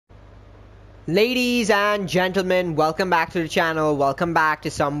Ladies and gentlemen, welcome back to the channel. Welcome back to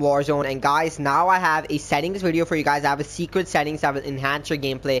some Warzone. And guys, now I have a settings video for you guys. I have a secret settings that will enhance your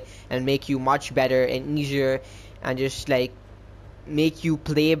gameplay and make you much better and easier, and just like make you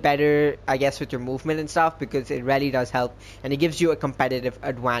play better, I guess, with your movement and stuff, because it really does help and it gives you a competitive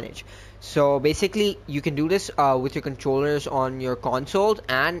advantage. So basically you can do this with your controllers on your console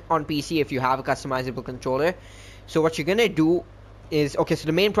and on PC if you have a customizable controller. So what you're gonna do is, okay, so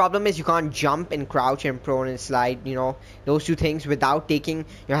the main problem is you can't jump and crouch and prone and slide, you know, those two things without taking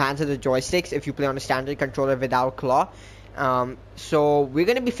your hands to the joysticks if you play on a standard controller without claw. So we're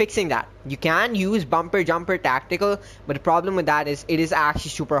gonna be fixing that. You can use bumper jumper tactical, but the problem with that is it is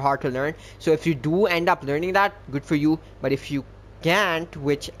actually super hard to learn. So if you do end up learning that, good for you. But if you can't,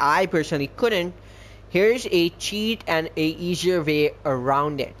 which I personally couldn't, here's a cheat and a easier way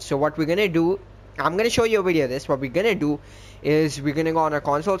around it. So what we're gonna do, I'm gonna show you a video of this. What we're gonna do is we're gonna go on our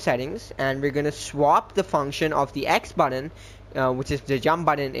console settings and we're gonna swap the function of the X button, which is the jump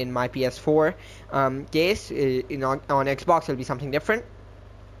button in my PS4 case. On Xbox it'll be something different.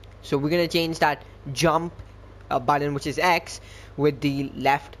 So we're gonna change that jump button, which is X, with the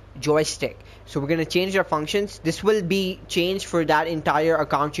left joystick. So we're gonna change our functions. This will be changed for that entire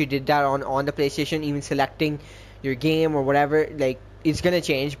account you did that on the PlayStation, even selecting your game or whatever. Like, it's gonna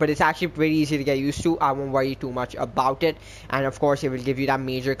change, but it's actually pretty easy to get used to. I won't worry too much about it, and of course it will give you that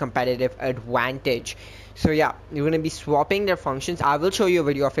major competitive advantage. So yeah, you're gonna be swapping their functions. I will show you a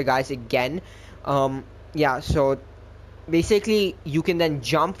video of it, guys, again. Yeah, so basically you can then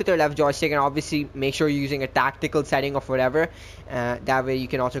jump with your left joystick, and obviously make sure you're using a tactical setting of whatever. That way you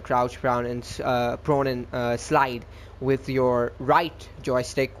can also crouch, prone and slide with your right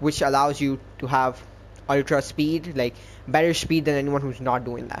joystick, which allows you to have ultra speed, like better speed than anyone who's not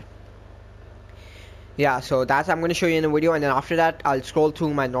doing that. Yeah, so that's I'm going to show you in the video, and then after that I'll scroll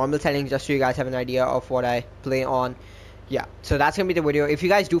through my normal settings just so you guys have an idea of what I play on. Yeah, so that's gonna be the video. If you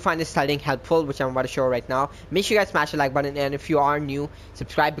guys do find this setting helpful, which I'm about to show right now, make sure you guys smash the like button, and if you are new,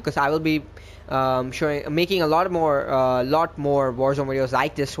 subscribe, because I will be making a lot more Warzone videos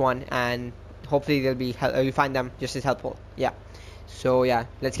like this one, and hopefully you'll find them just as helpful. Yeah, so yeah,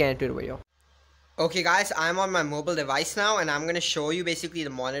 let's get into the video. Okay guys, I'm on my mobile device now, and I'm going to show you basically the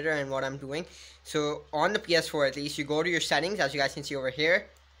monitor and what I'm doing. So on the PS4 at least, you go to your settings, as you guys can see over here,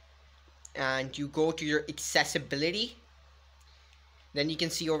 and you go to your accessibility. Then you can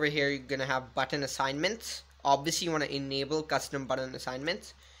see over here you're going to have button assignments. Obviously you want to enable custom button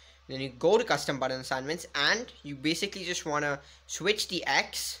assignments. Then you go to custom button assignments, and you basically just want to switch the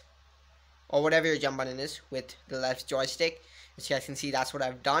X or whatever your jump button is with the left joystick. As you guys can see, that's what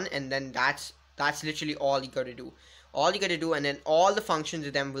I've done, and then that's literally all you gotta do. And then all the functions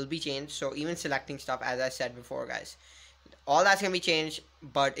of them will be changed. So even selecting stuff, as I said before, guys, all that's gonna be changed,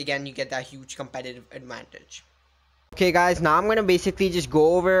 but again, you get that huge competitive advantage. Okay guys, now I'm gonna basically just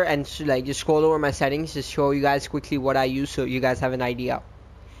go over and just scroll over my settings, just show you guys quickly what I use so you guys have an idea.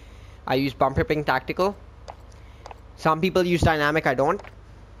 I use bumper ping tactical. Some people use dynamic, I don't.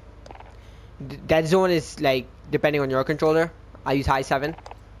 Dead zone is like depending on your controller. I use high 7.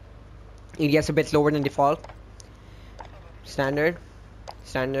 It gets a bit lower than default. Standard.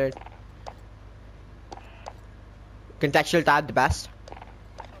 Contextual tab, the best.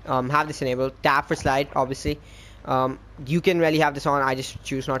 Have this enabled. Tab for slide, obviously. You can really have this on, I just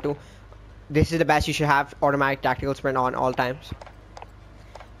choose not to. This is the best you should have. Automatic tactical sprint on all times.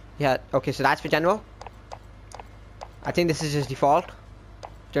 Yeah, okay, so that's for general. I think this is just default.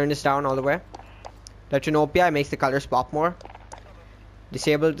 Turn this down all the way. Retronopia makes the colors pop more.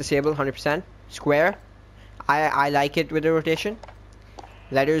 Disable 100%. Square, I like it with the rotation.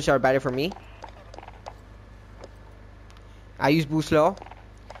 Letters are better for me. I use boost low.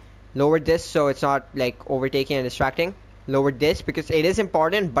 Lowered this so it's not like overtaking and distracting. Lowered this because it is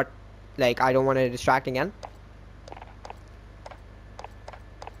important, but like I don't want to distract again.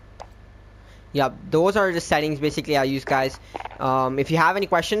 Yeah, those are the settings basically I use, guys. If you have any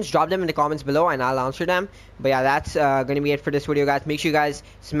questions, drop them in the comments below and I'll answer them. But yeah, that's gonna be it for this video, guys. Make sure you guys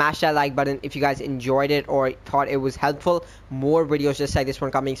smash that like button if you guys enjoyed it or thought it was helpful. More videos just like this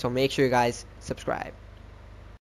one coming, so make sure you guys subscribe.